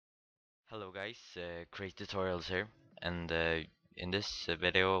Hello guys, Cre8Tutorials here, and in this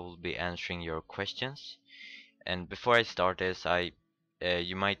video I will be answering your questions. And before I start this,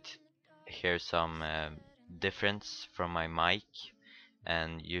 you might hear some difference from my mic,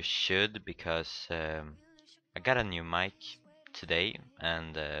 and you should because I got a new mic today,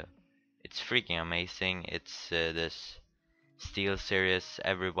 and it's freaking amazing. It's this Steel series.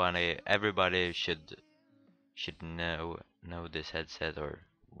 Everybody should know this headset or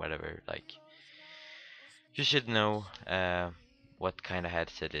whatever. Like you should know what kind of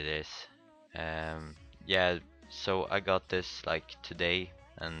headset it is. Yeah, so I got this like today,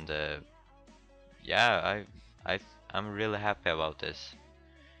 and yeah, I I'm really happy about this.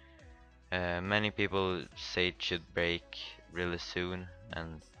 Many people say it should break really soon,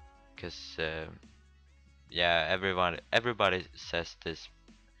 and because yeah, everybody says this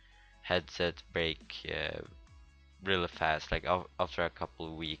headset break really fast, like after a couple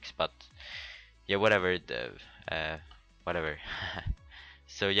of weeks. But yeah, uh, whatever.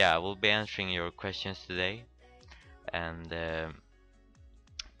 So yeah, I will be answering your questions today, and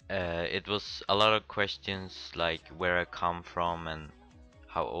it was a lot of questions like where I come from and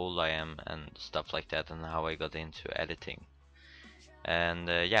how old I am and stuff like that, and how I got into editing. And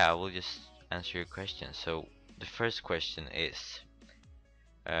yeah, I will just answer your questions. So the first question is,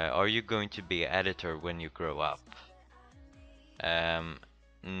 are you going to be an editor when you grow up?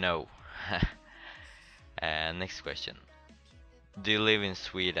 No. Next question. Do you live in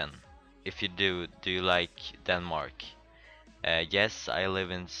Sweden? If you do you like Denmark? Yes, I live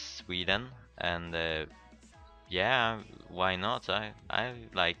in Sweden, and yeah, why not? I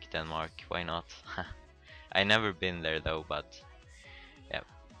like Denmark. Why not? I never been there though, but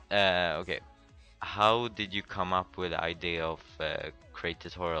yeah. Okay. How did you come up with the idea of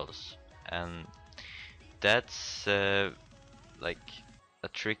Cre8Tutorials? And that's like a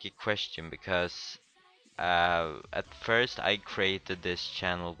tricky question because at first I created this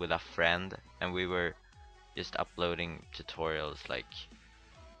channel with a friend, and we were just uploading tutorials, like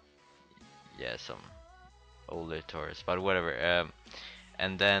yeah, some older tutorials, but whatever.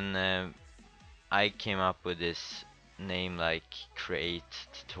 And then I came up with this name like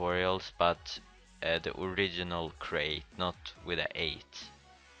Cre8Tutorials, but the original Create, not with a 8.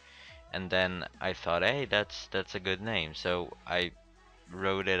 And then I thought, hey, that's a good name, so I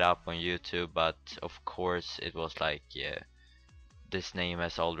wrote it up on YouTube. But of course it was like, yeah, this name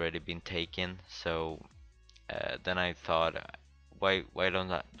has already been taken. So then I thought, why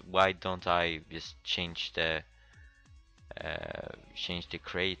don't I just change the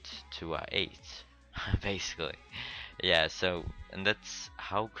crate to a 8 basically. Yeah, so and that's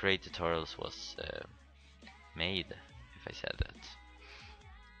how Cre8Tutorials was made, if I said that.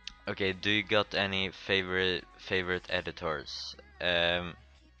 Okay, do you got any favorite editors? Nah,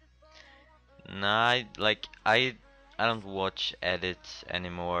 I don't watch edits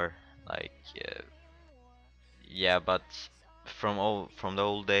anymore. Like yeah, but from the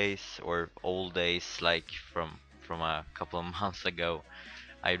old days, or old days, like from a couple of months ago,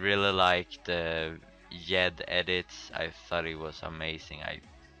 I really liked the Yed edits. I thought it was amazing. I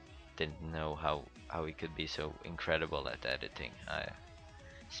didn't know how he could be so incredible at editing.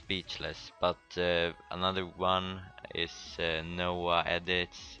 Speechless. But another one is Noah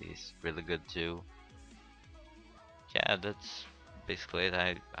edits. He's really good too. Yeah, that's basically it.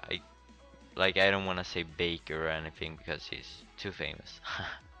 I don't want to say Baker or anything because he's too famous.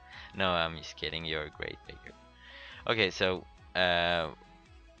 No, I'm just kidding. You're a great Baker. Okay, so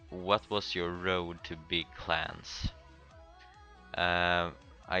what was your road to big clans?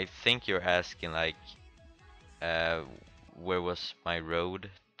 I think you're asking like uh, where was my road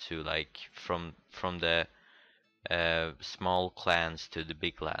to, like from the small clans to the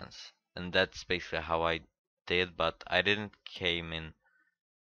big clans, and that's basically how I did. But I didn't came in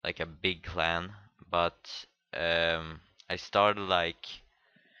like a big clan, but I started like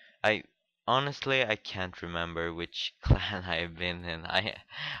I honestly I can't remember which clan I've been in.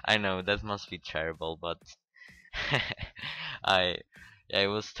 I know that must be terrible, but I yeah, it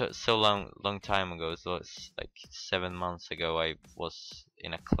was so long time ago. So it's like 7 months ago. I was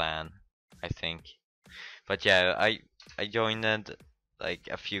in a clan, I think. But yeah, I joined like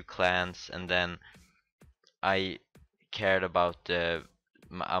a few clans, and then I cared about the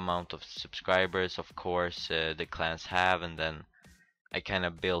amount of subscribers, of course, the clans have, and then I kind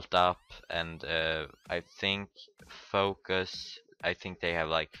of built up, and I think Focus, I think they have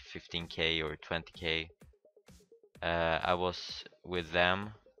like 15k or 20k. I was with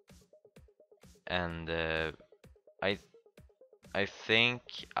them, and I I think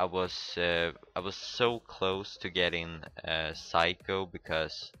I was so close to getting Psycho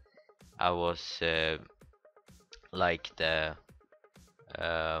because I was like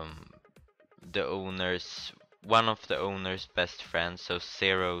um, the owner's one of the owner's best friends, so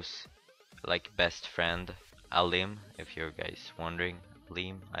Zero's like best friend, Alim, if you're guys wondering.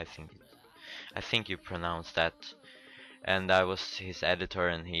 Alim, I think you pronounce that. And I was his editor,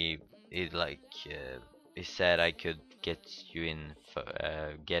 and he like he said I could get you in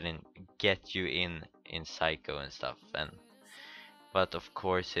get you in Psycho and stuff. And but of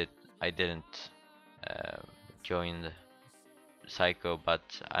course I didn't uh, join the Psycho, but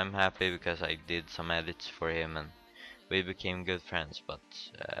I'm happy because I did some edits for him and we became good friends. But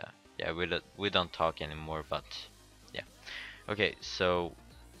yeah, we don't talk anymore. But yeah, okay. So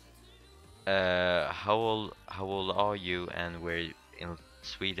how old are you and where in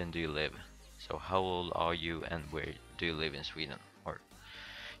Sweden do you live? So how old are you and where do you live in Sweden? Or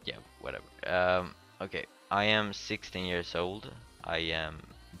yeah, whatever. Okay, I am 16 years old. I am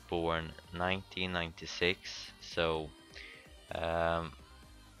born 1996. So um,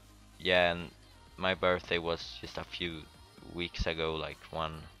 yeah, and my birthday was just a few weeks ago, like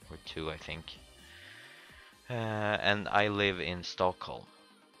 1 or 2, I think. And I live in Stockholm.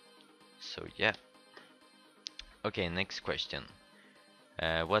 So yeah. Okay, next question.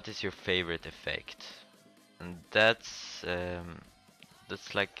 What is your favorite effect? And that's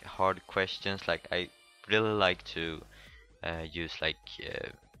like hard questions. Like I really like to use like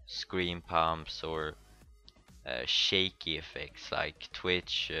screen pumps or shaky effects like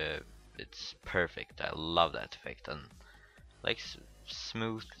Twitch. It's perfect. I love that effect. And like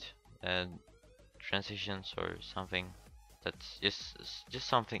smooth uh, transitions or something. That's just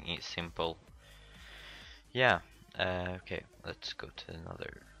something simple. Yeah. Okay. Let's go to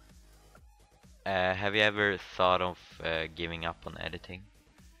another. Have you ever thought of giving up on editing?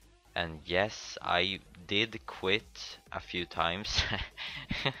 And yes, I did quit a few times.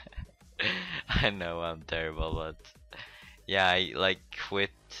 I know I'm terrible, but yeah, I like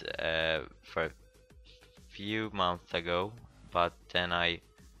quit for a few months ago, but then I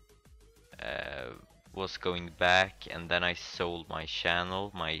uh, was going back, and then I sold my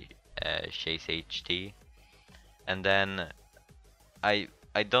channel, my Chase HD, and then I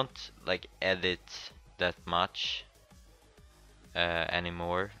I don't like edit that much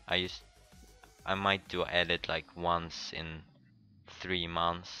anymore. I might do edit like once in 3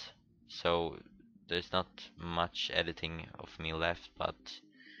 months, so there's not much editing of me left. But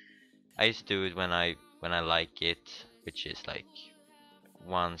I used to do it when I like it, which is like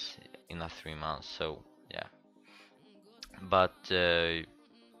once in a 3 months. So yeah, but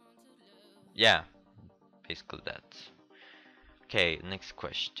yeah, basically that. Okay, next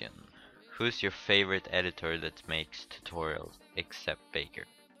question. Who's your favorite editor that makes tutorials except Baker?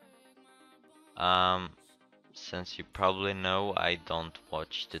 Um, since you probably know, I don't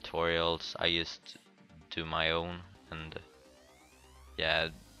watch tutorials. I just do my own, and yeah,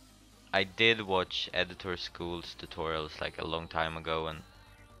 I did watch editor schools tutorials like a long time ago and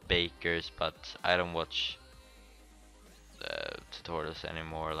Baker's, but I don't watch tutorials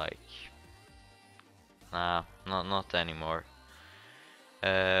anymore. Like, nah, not anymore.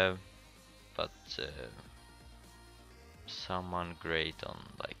 Uh, but someone great on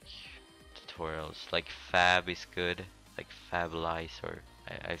like tutorials, like Fab is good, like Fab Lies, or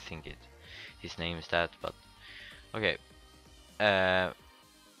I think his name is that. But okay, uh,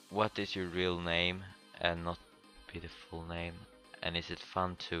 what is your real name and not be the full name? And is it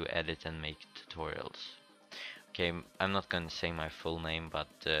fun to edit and make tutorials? Okay, I'm not gonna say my full name, but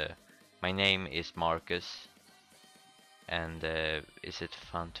my name is Marcus. And is it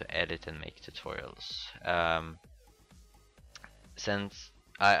fun to edit and make tutorials? Since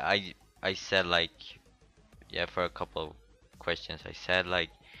I said like yeah, for a couple of questions I said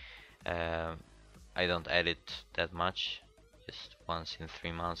like um, I don't edit that much, just once in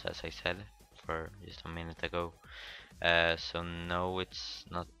 3 months, as I said for just a minute ago. So no, it's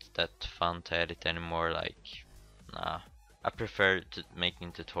not that fun to edit anymore. Like, nah, I prefer to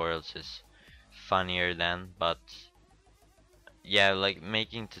making tutorials is funnier than, but yeah, like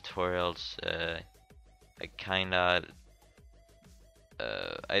making tutorials, I kinda,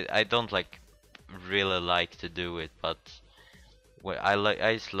 I don't like really like to do it, but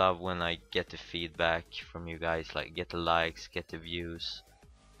I just love when I get the feedback from you guys, like get the likes, get the views,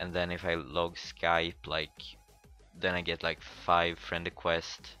 and then if I log Skype, like then I get like 5 friend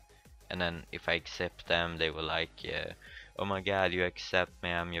requests, and then if I accept them, they will like, oh my god, you accept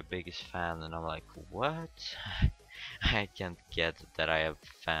me, I'm your biggest fan, and I'm like, what? I can't get that I have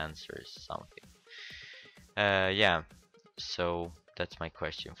fans or something. Yeah, so that's my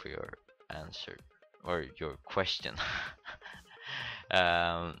question for your answer, or your question.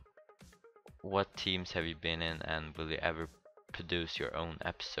 um, what teams have you been in, and will you ever produce your own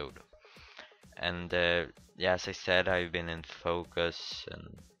episode? And yeah, as I said, I've been in Focus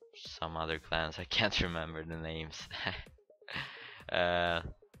and some other clans. I can't remember the names. uh,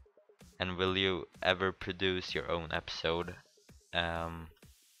 and will you ever produce your own episode? Um,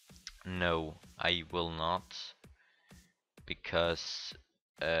 no, I will not, because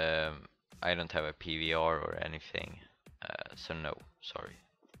I don't have a PVR or anything. So no, sorry.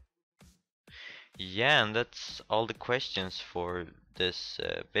 Yeah, and that's all the questions for this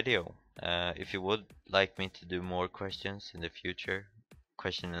video. If you would like me to do more questions in the future,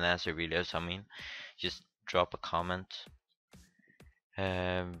 question and answer videos, I mean, just drop a comment.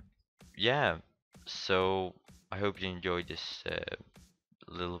 Um, yeah, so I hope you enjoyed this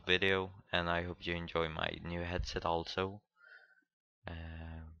little video, and I hope you enjoy my new headset also.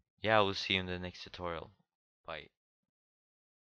 Yeah, I will see you in the next tutorial. Bye.